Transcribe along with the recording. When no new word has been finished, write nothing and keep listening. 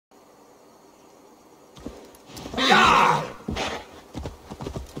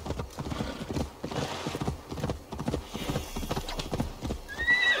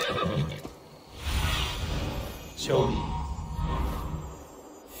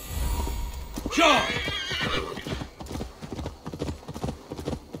Sure!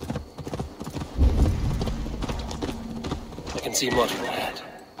 I can see much ahead.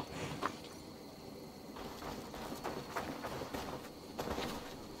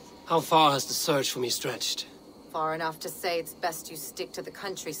 How far has the search for me stretched? Far enough to say it's best you stick to the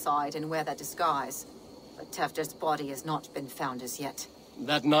countryside and wear that disguise. But Tefder's body has not been found as yet.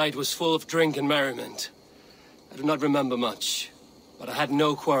 That night was full of drink and merriment. I do not remember much, but I had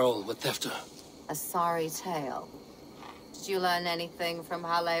no quarrel with Tefder. A sorry tale. Did you learn anything from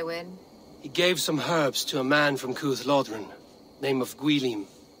Halewin? He gave some herbs to a man from Twelfth, name of Gwylim.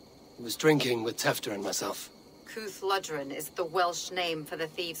 He was drinking with Tefder and myself. Twelfth is the Welsh name for the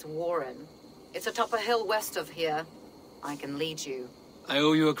thieves' warren. It's atop a hill west of here. I can lead you. I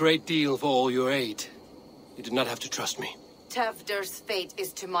owe you a great deal for all your aid. You did not have to trust me. Tefder's fate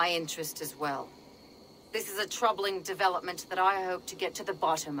is to my interest as well. This is a troubling development that I hope to get to the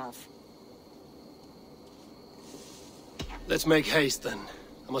bottom of. Let's make haste, then.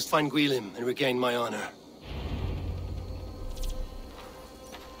 I must find Gwylim and regain my honor.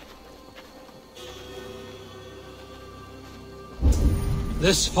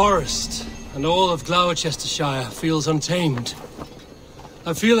 This forest, and all of Gloucestershire, feels untamed.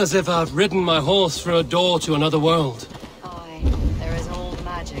 I feel as if I've ridden my horse through a door to another world. Aye, there is old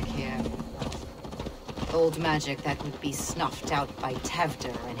magic here. Old magic that would be snuffed out by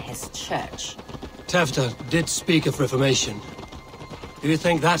Tefder and his church. Tefder did speak of reformation. Do you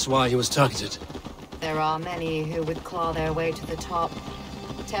think that's why he was targeted? There are many who would claw their way to the top.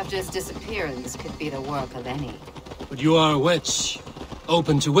 Tefder's disappearance could be the work of any. But you are a witch,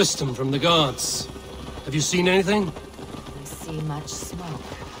 open to wisdom from the gods. Have you seen anything? I see much smoke.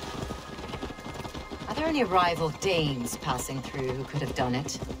 Are there any rival Danes passing through who could have done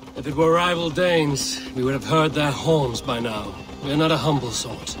it? If it were rival Danes, we would have heard their horns by now. We are not a humble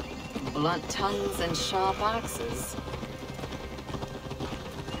sort. Blunt tongues and sharp axes.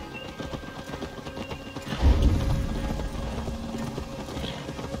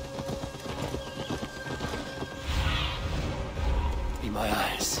 Be my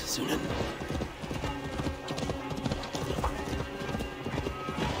eyes, Sunan.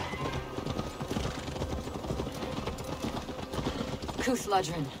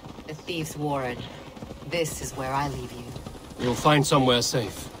 Twelfth, the thieves' warren. This is where I leave you. You'll find somewhere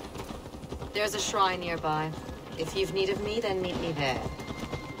safe. There's a shrine nearby. If you've need of me, then meet me there.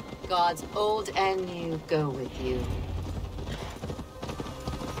 Gods old and new go with you.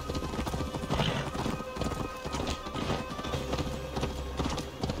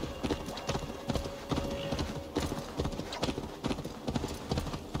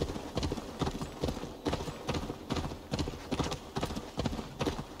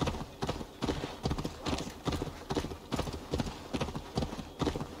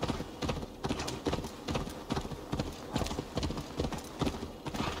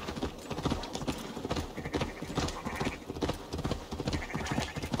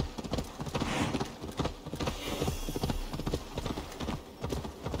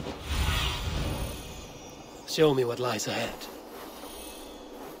 Show me what lies ahead.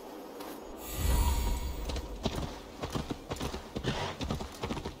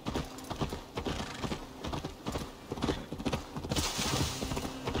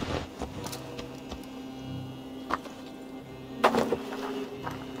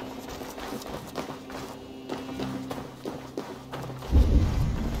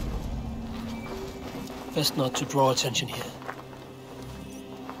 Best not to draw attention here.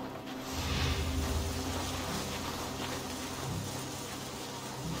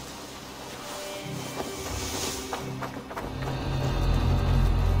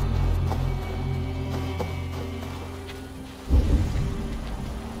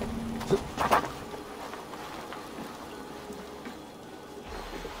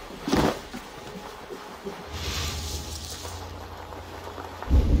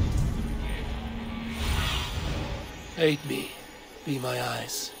 Aid me. Be my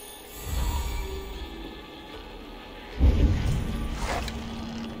eyes.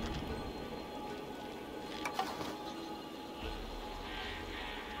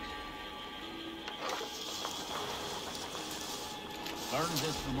 Learned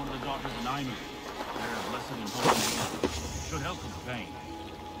this from one of the daughters of Eivor. They're blessed and holy. Should help with the pain.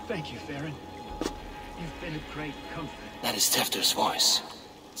 Thank you, Farron. You've been a great comfort. That is Tefder's voice.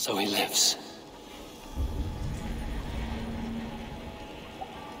 So he lives.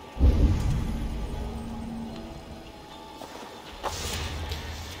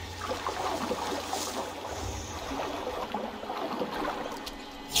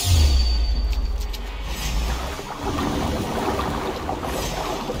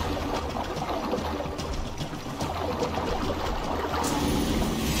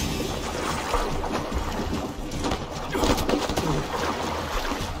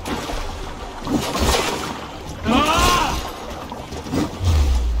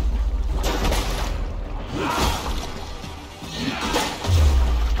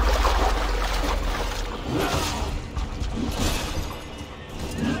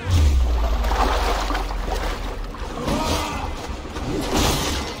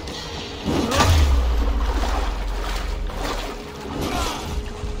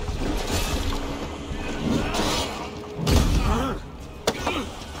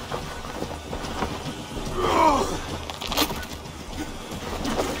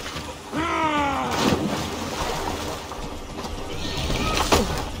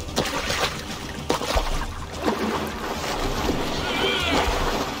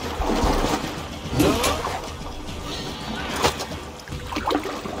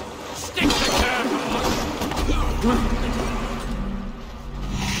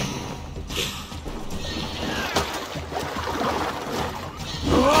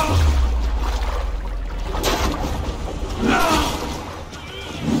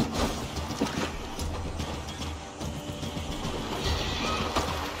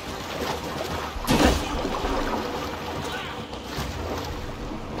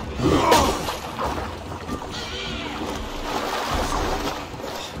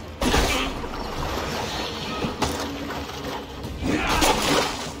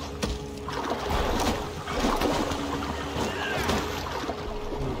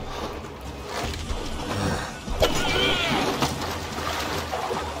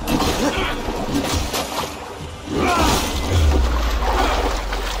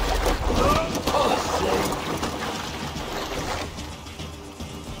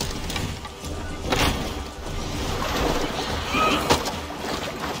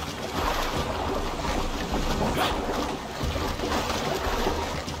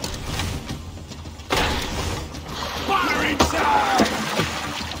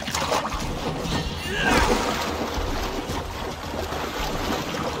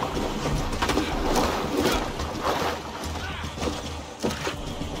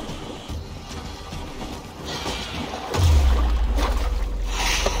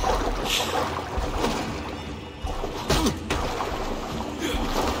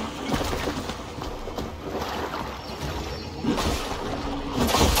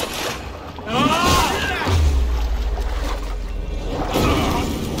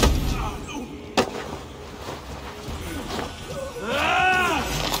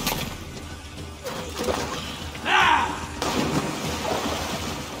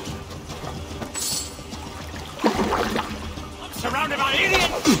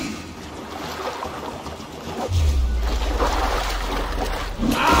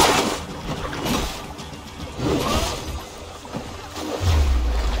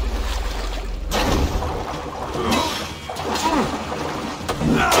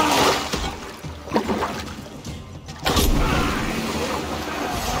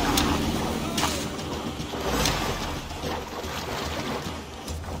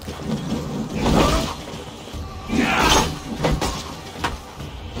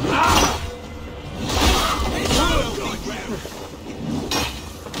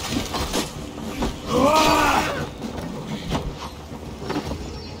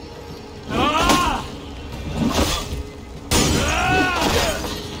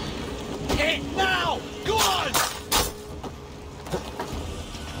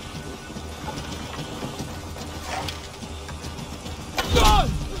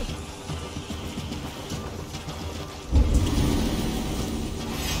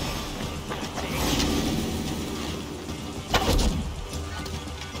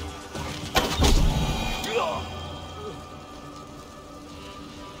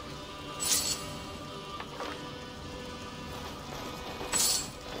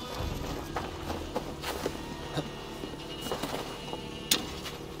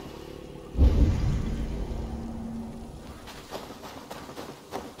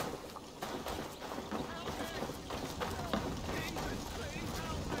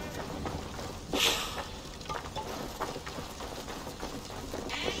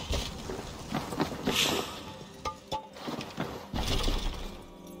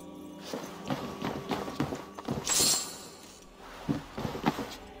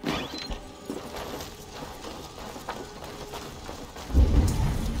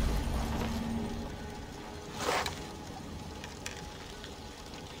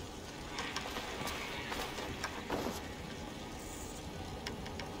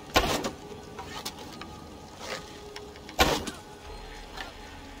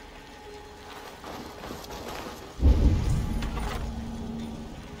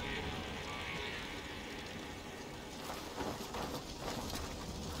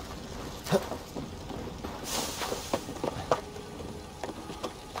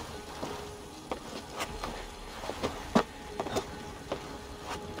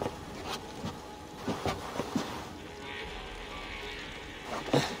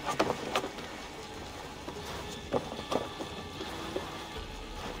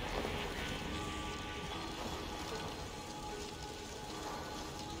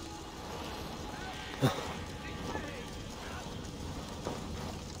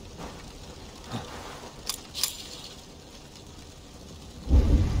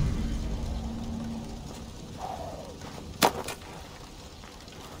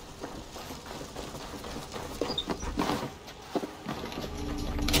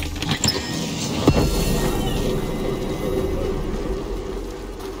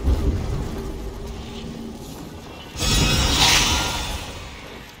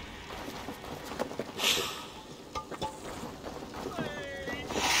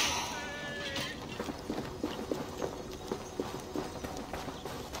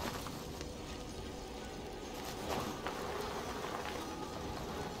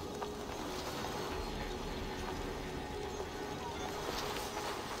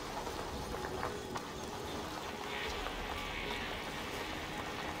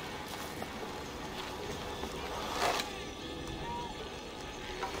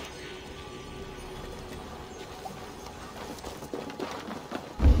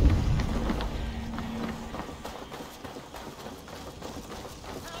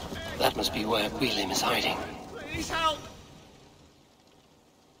 must be where William is hiding. Please help!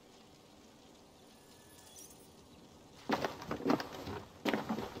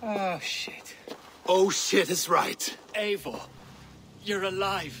 Oh, shit. Oh shit is right. Eivor, you're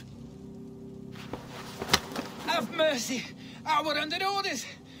alive. Have mercy. We're under orders.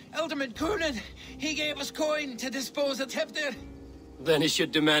 Alderman Coonan, he gave us coin to dispose of Templar. Then he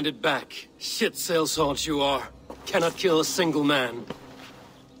should demand it back. Shit sellswords you are. Cannot kill a single man.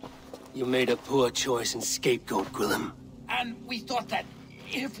 You made a poor choice in scapegoat, Gwillem. And we thought that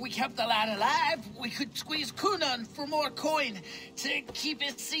if we kept the lad alive, we could squeeze Coonan for more coin to keep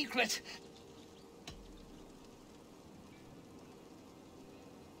it secret.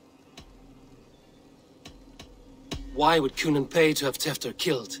 Why would Coonan pay to have Tefter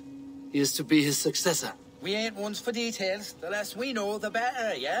killed? He is to be his successor. We ain't ones for details. The less we know, the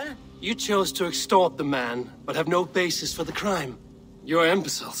better, yeah? You chose to extort the man, but have no basis for the crime. You're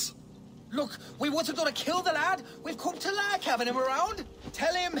imbeciles. Look, we wasn't gonna kill the lad. We've come to like having him around.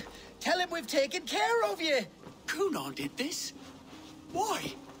 Tell him we've taken care of you. Coonan did this?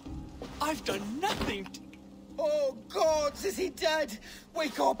 Why? I've done nothing to... Oh, gods, is he dead?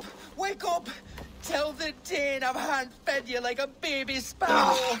 Wake up! Wake up! Tell the Dane I've hand-fed you like a baby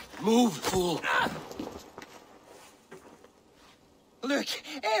sparrow. Move, fool. Look,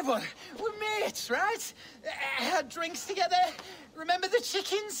 Eivor, we're mates, right? Had drinks together. Remember the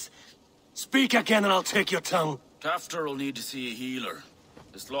chickens? Speak again and I'll take your tongue. Tafter will need to see a healer.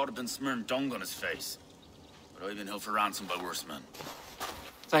 This lord have been smearing dung on his face. But I've been held for ransom by worse men.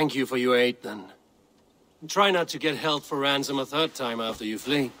 Thank you for your aid, then. Try not to get held for ransom a third time after you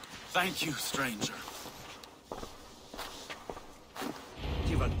flee. Thank you, stranger.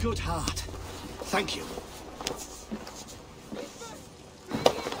 You've a good heart. Thank you.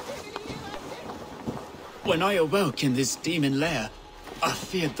 When I awoke in this demon lair, I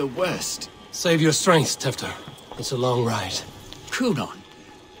feared the worst. Save your strength, Tefter. It's a long ride. Coonan,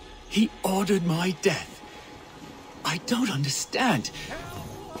 he ordered my death. I don't understand.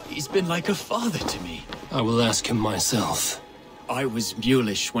 He's been like a father to me. I will ask him myself. I was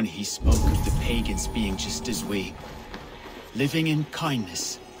mulish when he spoke of the pagans being just as we, living in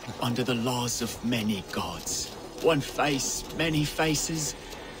kindness under the laws of many gods. One face, many faces.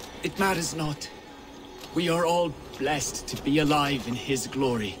 It matters not. We are all blessed to be alive in his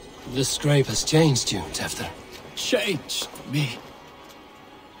glory. This scrape has changed you, Tefter. Changed me.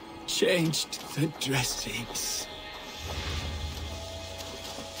 Changed the dressings.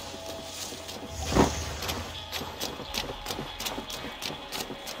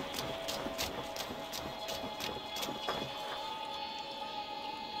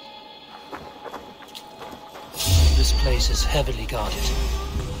 This place is heavily guarded.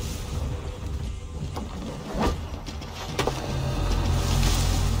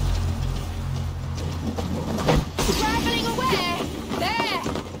 Traveling away! There!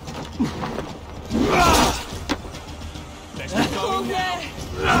 Go there!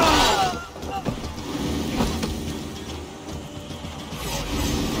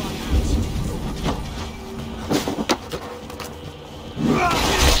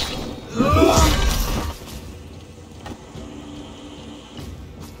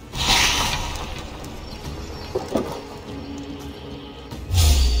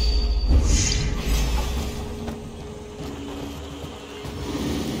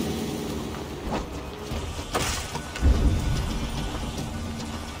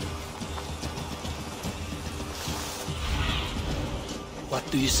 What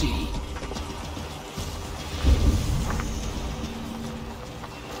do you see?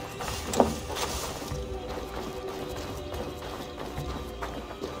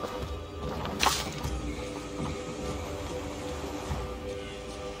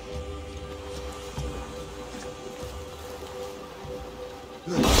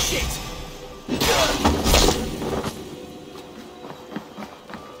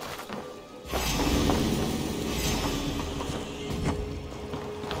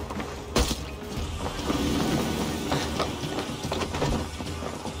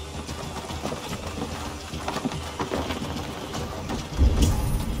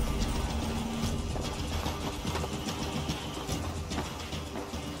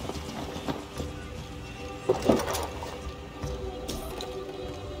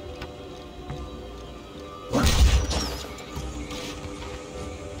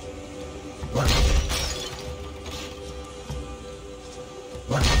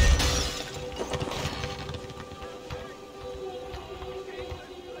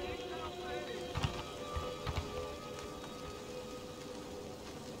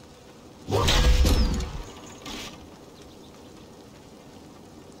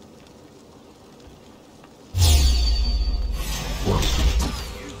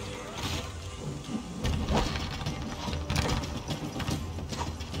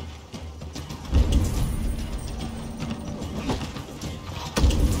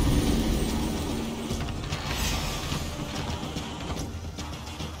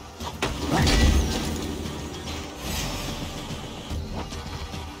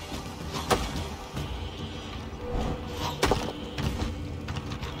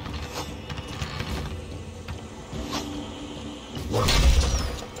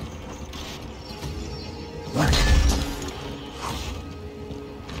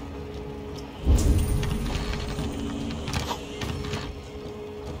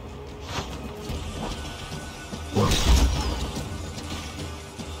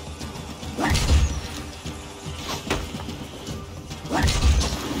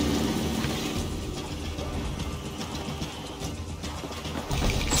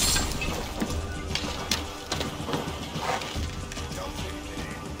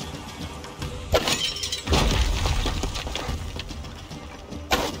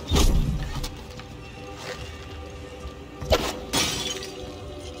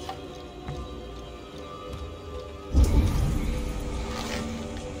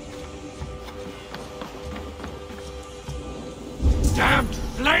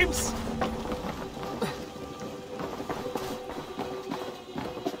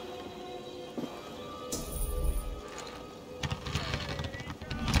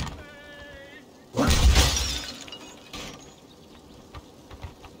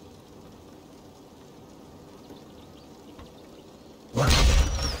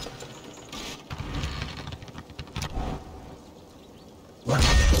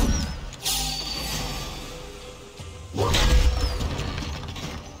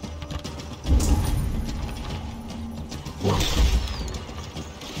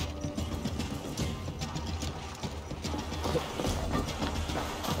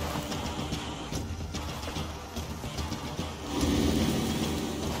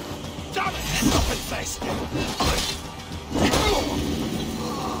 face.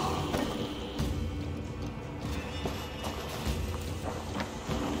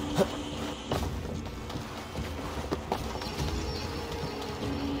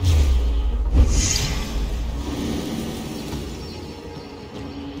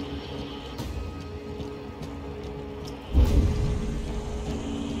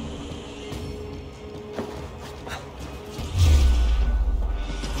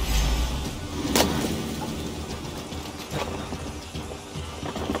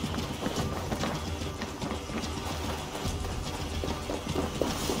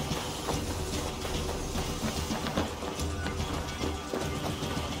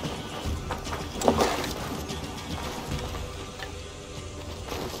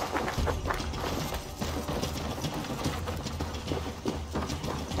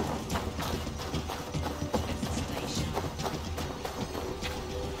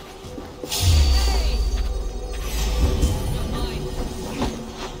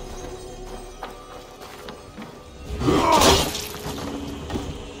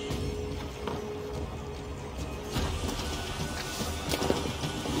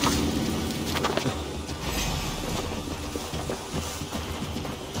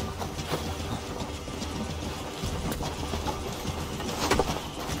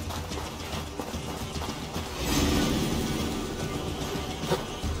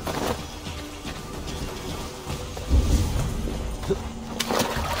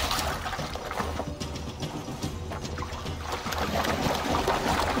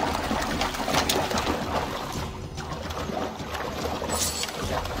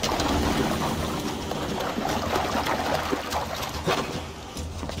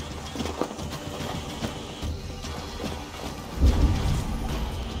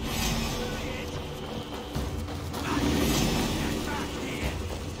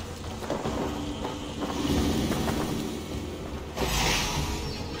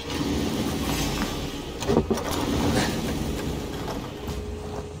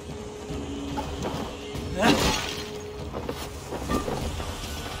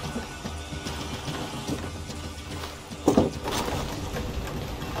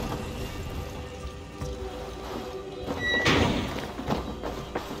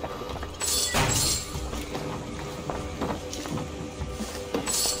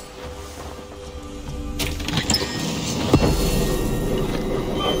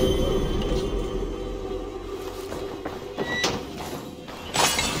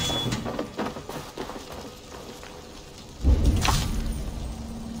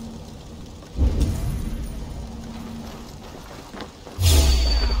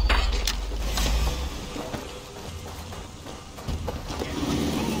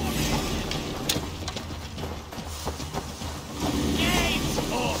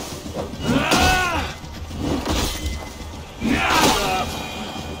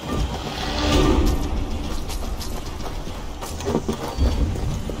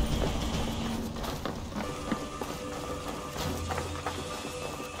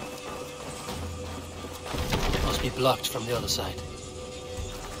 Be blocked from the other side.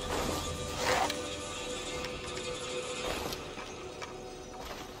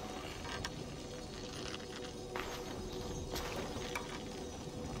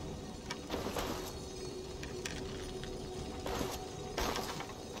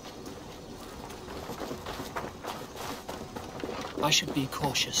 I should be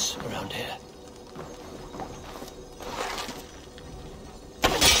cautious around here.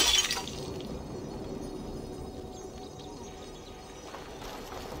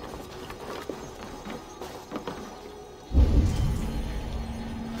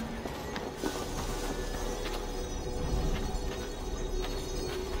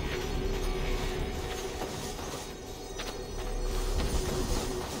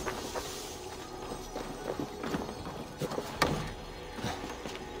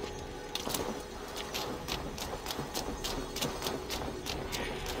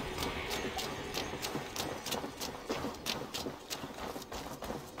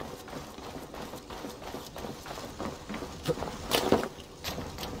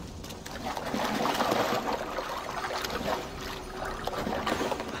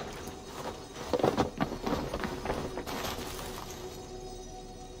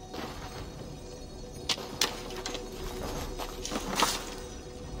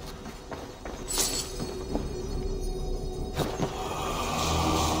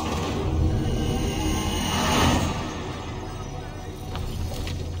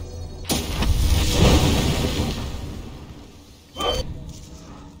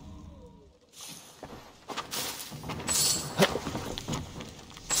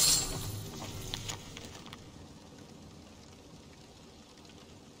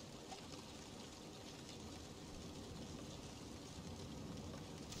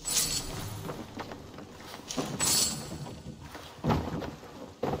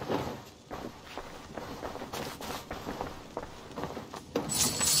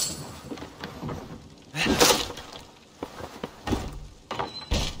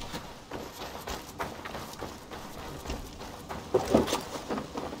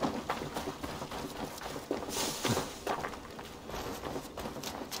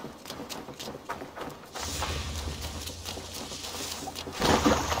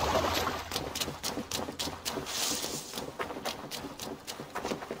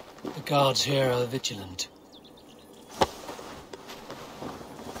 Guards here are vigilant.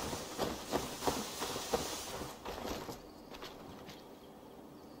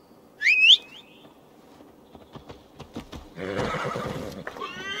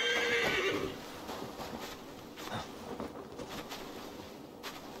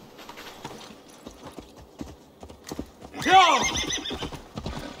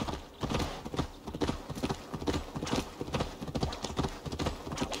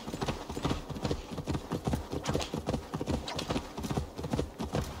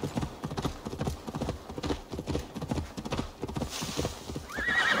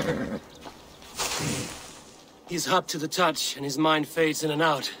 He's hot to the touch, and his mind fades in and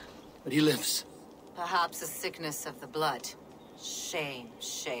out. But he lives. Perhaps a sickness of the blood. Shame,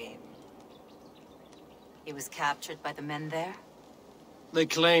 shame. He was captured by the men there? They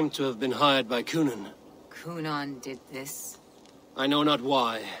claim to have been hired by Kunan. Kunan did this? I know not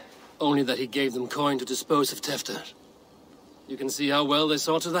why. Only that he gave them coin to dispose of Tefter. You can see how well they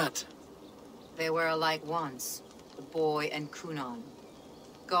saw to that. They were alike once. The boy and Kunan.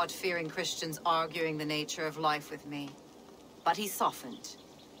 God-fearing Christians arguing the nature of life with me. But he softened.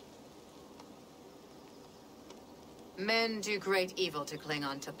 Men do great evil to cling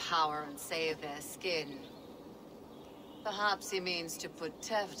on to power and save their skin. Perhaps he means to put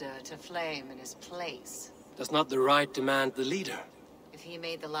Tevder to flame in his place. Does not the right demand the leader? If he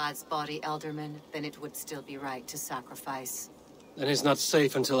made the lad's body Elderman, then it would still be right to sacrifice. Then he's not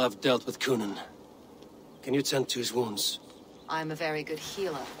safe until I've dealt with Kunan. Can you tend to his wounds? I'm a very good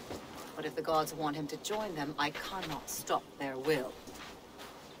healer, but if the gods want him to join them, I cannot stop their will.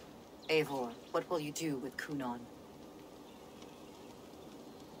 Eivor, what will you do with Kunan?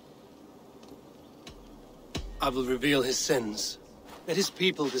 I will reveal his sins. Let his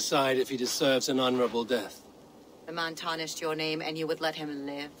people decide if he deserves an honorable death. The man tarnished your name and you would let him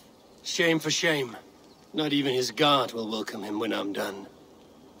live? Shame for shame. Not even his guard will welcome him when I'm done.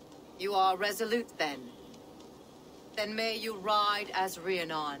 You are resolute then. Then may you ride as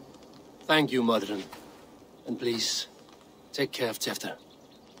Rhiannon. Thank you, Modron. And please, take care of Tefter.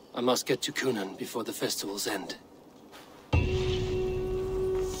 I must get to Kunan before the festival's end.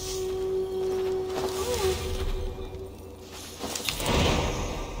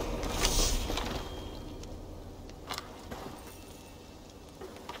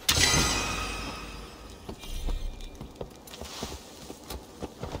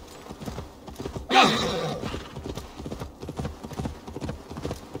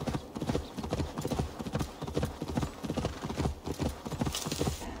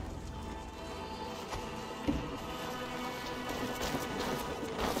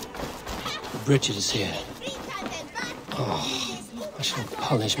 Bridget is here. Oh, I shall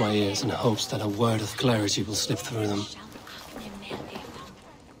polish my ears in hopes that a word of clarity will slip through them.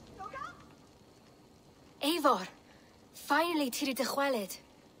 Eivor, finally tiri de chwaled.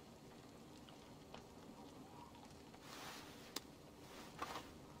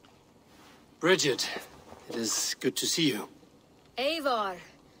 Bridget, it is good to see you. Eivor,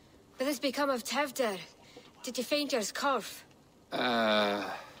 what has become of Tevder? Did you faint your scarf?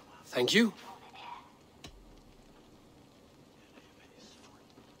 Thank you.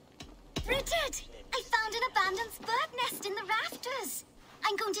 Bridget! I found an abandoned bird nest in the rafters.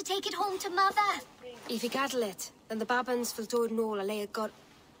 I'm going to take it home to Mother. If you gaddle it, then the babans will do no a lay got.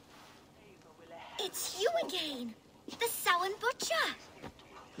 It's you again. The Samhain Butcher.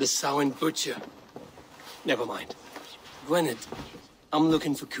 The Samhain Butcher. Never mind. Gwynedd, I'm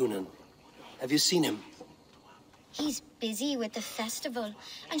looking for Kunan. Have you seen him? He's busy with the festival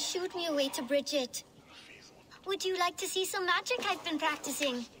and shooed me away to Bridget. Would you like to see some magic I've been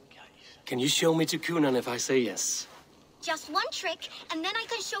practicing? Can you show me to Kunan if I say yes? Just one trick, and then I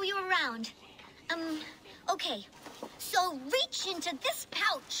can show you around. Okay. So reach into this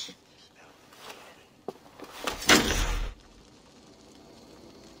pouch.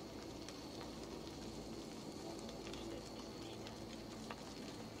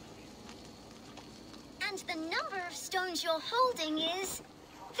 And the number of stones you're holding is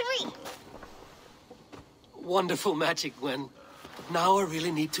 3. Wonderful magic, Gwen. Now I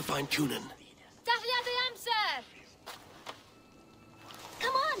really need to find Kunan.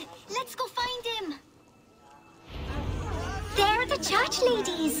 Come on, let's go find him. They're the church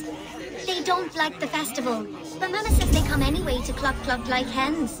ladies. They don't like the festival, but Mama says they come anyway to cluck cluck like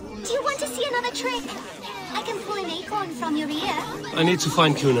hens. Do you want to see another trick? I can pull an acorn from your ear. I need to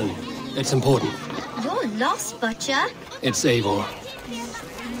find Kunan. It's important. You're lost, Butcher. It's Eivor.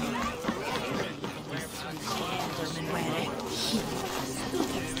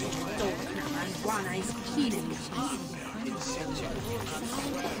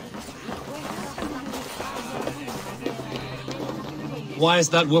 Why is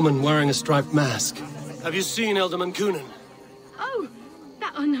that woman wearing a striped mask? Have you seen Alderman Coonan? Oh,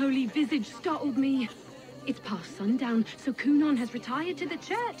 that unholy visage startled me. It's past sundown, so Coonan has retired to the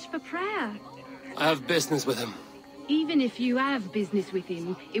church for prayer. I have business with him. Even if you have business with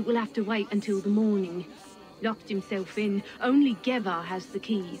him, it will have to wait until the morning. Locked himself in. Only Geva has the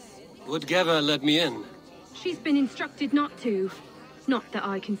keys. Would Geva let me in? She's been instructed not to. Not that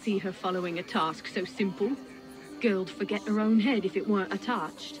I can see her following a task so simple. Girl'd forget her own head if it weren't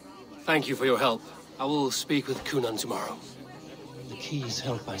attached. Thank you for your help. I will speak with Coonan tomorrow. The key is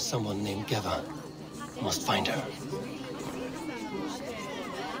held by someone named Geva. I must find her.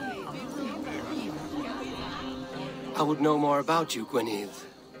 I would know more about you, Gwynneth.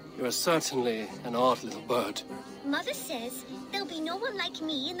 You are certainly an odd little bird. Mother says there'll be no one like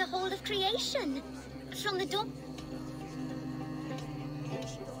me in the whole of creation. From the door...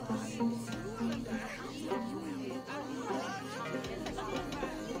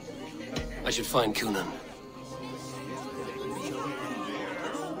 I should find Coonan.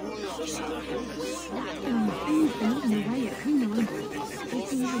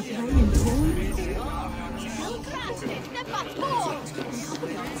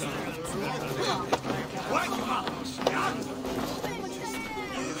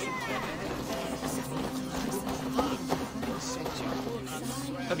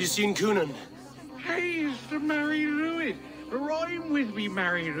 Have you seen Coonan? Hey, it's the Mary Ruid. Rhyme with me,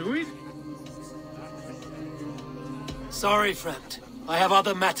 Mary Ruid. Sorry, friend. I have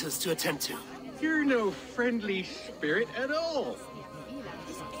other matters to attend to. You're no friendly spirit at all.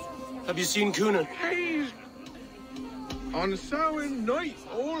 Have you seen Coonan? Hey, on Samhain night,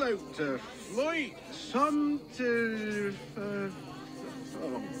 all out to flight, sun to...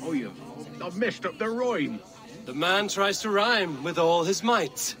 I've messed up the rhyme. The man tries to rhyme with all his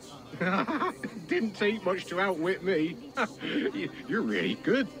might. Didn't take much to outwit me. You're really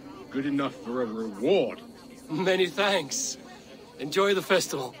good. Good enough for a reward. Many thanks. Enjoy the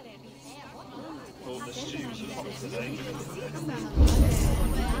festival.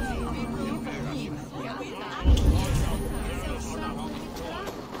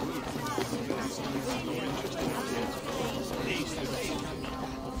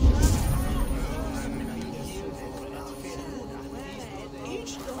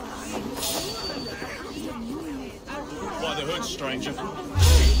 By the hood, stranger.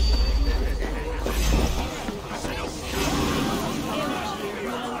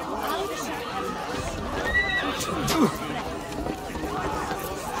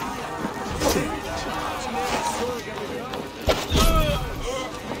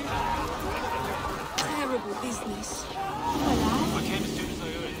 Terrible business. I came as soon as I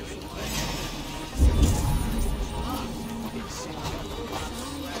heard it.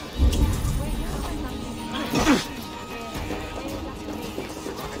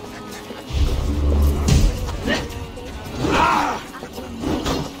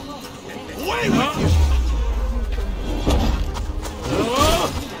 Away with you!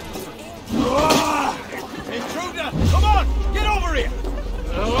 Intruder! Come on! Get over here!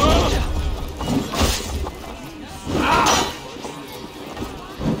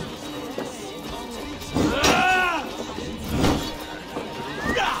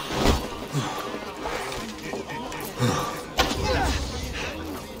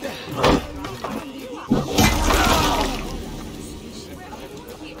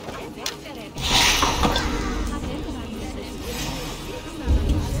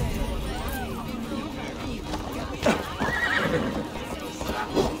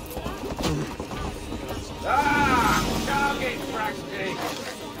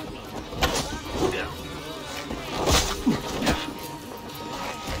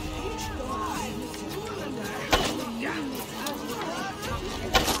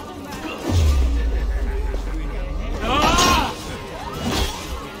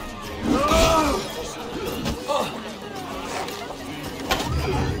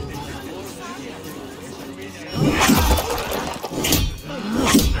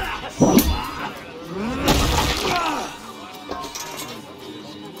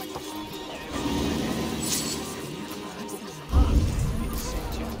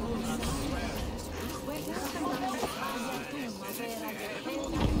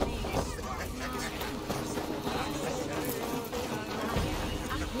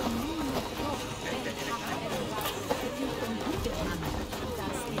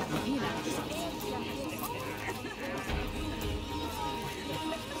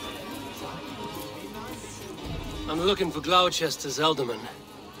 I'm looking for Gloucester's alderman.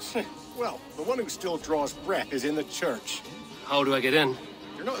 Well, the one who still draws breath is in the church. How do I get in?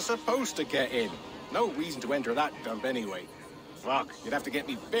 You're not supposed to get in. No reason to enter that dump anyway. Fuck, you'd have to get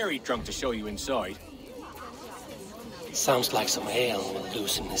me very drunk to show you inside. Sounds like some ale will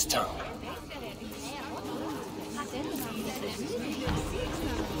loosen his tongue.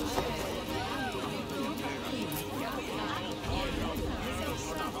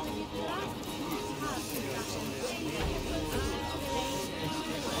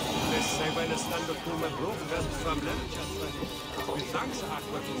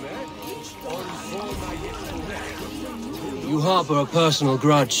 You harbor a personal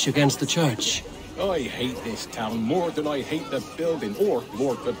grudge against the church. I hate this town more than I hate the building, or,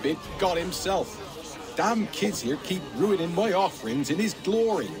 Lord forbid, God himself. Damn kids here keep ruining my offerings in his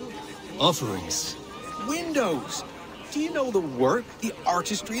glory. Offerings? Windows! Do you know the work, the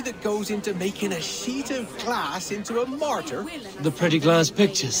artistry that goes into making a sheet of glass into a martyr? The pretty glass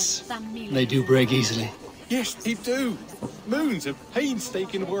pictures. They do break easily. Yes, they do. Moons of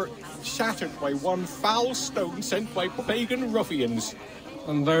painstaking work, shattered by one foul stone sent by pagan ruffians.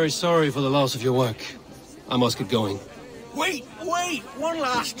 I'm very sorry for the loss of your work. I must get going. Wait! One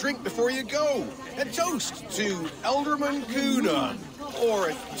last drink before you go. A toast to Elderman Coonan. Or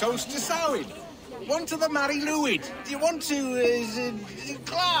a toast to Samhain. One to the Mary Lwyd. Do you want to,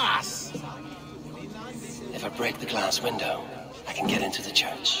 glass? If I break the glass window, I can get into the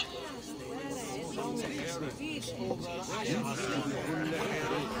church.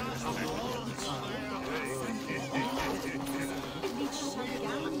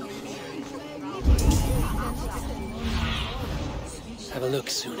 Have a look,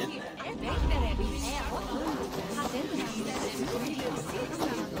 Sunan.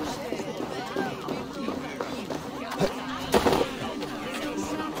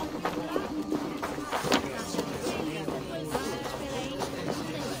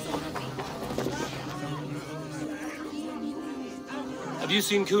 Have you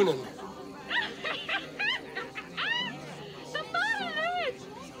seen Coonan? The man!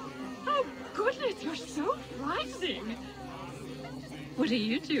 Oh, goodness, you're so frightening. What are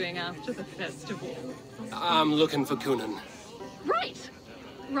you doing after the festival? I'm looking for Coonan.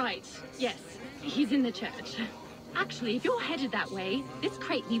 Right. Yes, he's in the church. Actually, if you're headed that way, this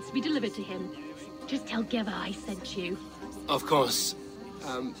crate needs to be delivered to him. Just tell Geva I sent you. Of course.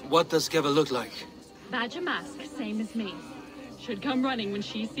 What does Geva look like? Badger mask, same as me. Should come running when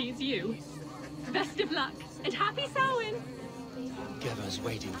she sees you. Best of luck, and happy Samhain! Geva's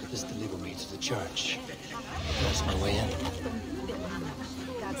waiting for this delivery to the church. That's my way in.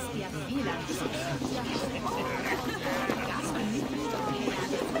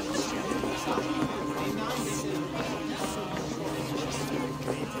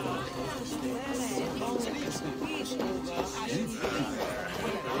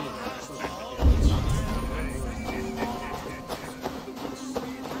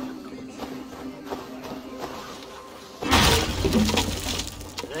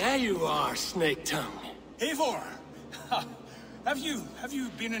 There you are, Snake Tongue. Eivor! Have you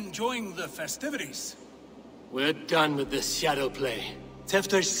been enjoying the festivities? We're done with this shadow play.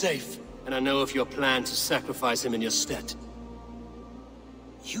 Tefter's safe, and I know of your plan to sacrifice him in your stead.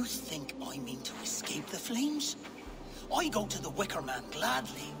 You think I mean to escape the flames? I go to the Wicker Man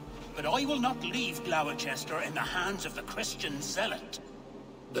gladly, but I will not leave Gloucester in the hands of the Christian zealot.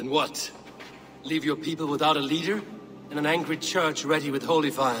 Then what? Leave your people without a leader? And an angry church ready with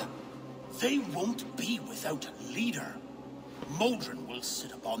holy fire? They won't be without a leader. Modron will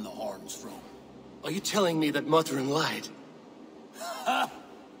sit upon the Horn's throne. Are you telling me that Modron lied? Ha!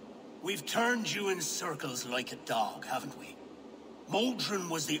 We've turned you in circles like a dog, haven't we? Modron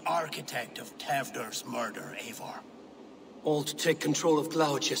was the architect of Tevder's murder, Eivor. All to take control of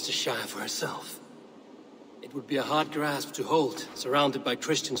Gloucestershire for herself. It would be a hard grasp to hold, surrounded by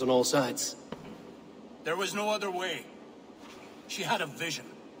Christians on all sides. There was no other way. She had a vision.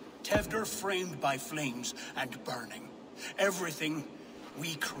 Tevder framed by flames and burning. Everything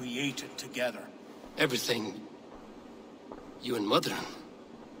we created together. Everything? You and Modron?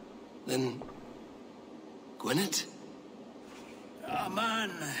 Then... Gwyneth? A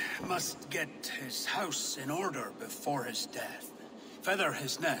man must get his house in order before his death. Feather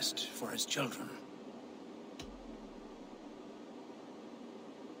his nest for his children.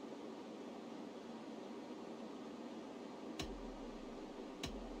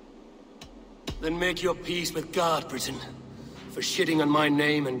 Then make your peace with God, Britain. For shitting on my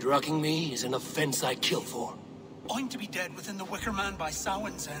name and drugging me is an offense I kill for. I'm to be dead within the Wicker Man by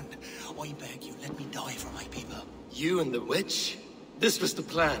Samhain's end. I beg you, let me die for my people. You and the witch? This was the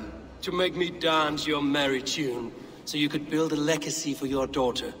plan. To make me dance your merry tune, so you could build a legacy for your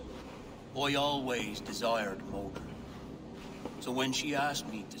daughter. I always desired Modron. So when she asked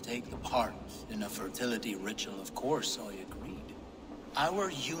me to take the part in a fertility ritual, of course I agreed.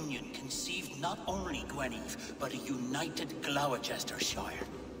 Our union conceived not only Gweneve, but a united Gloucestershire.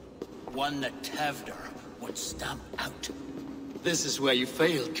 One that Tevder would stamp out. This is where you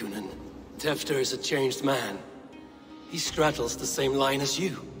failed, Cunan. Tevder is a changed man. He straddles the same line as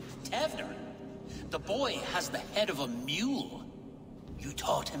you. Tevder? The boy has the head of a mule. You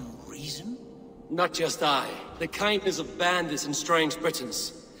taught him reason? Not just I. The kindness of bandits and strange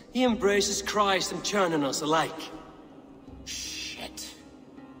Britons. He embraces Christ and churning us alike. Shit.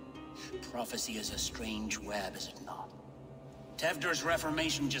 Prophecy is a strange web, is it not? Tevder's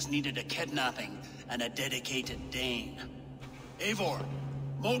reformation just needed a kidnapping and a dedicated Dane. Eivor,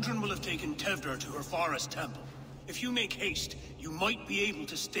 Modron will have taken Tevder to her forest temple. If you make haste, you might be able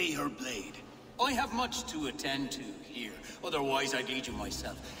to stay her blade. I have much to attend to here. Otherwise, I'd lead you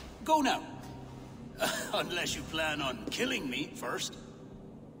myself. Go now. Unless you plan on killing me first.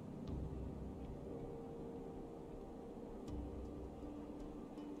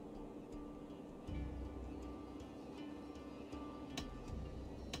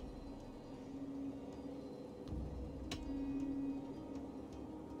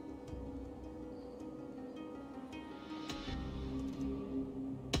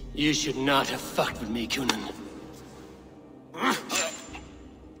 You should not have fucked with me, Cunan.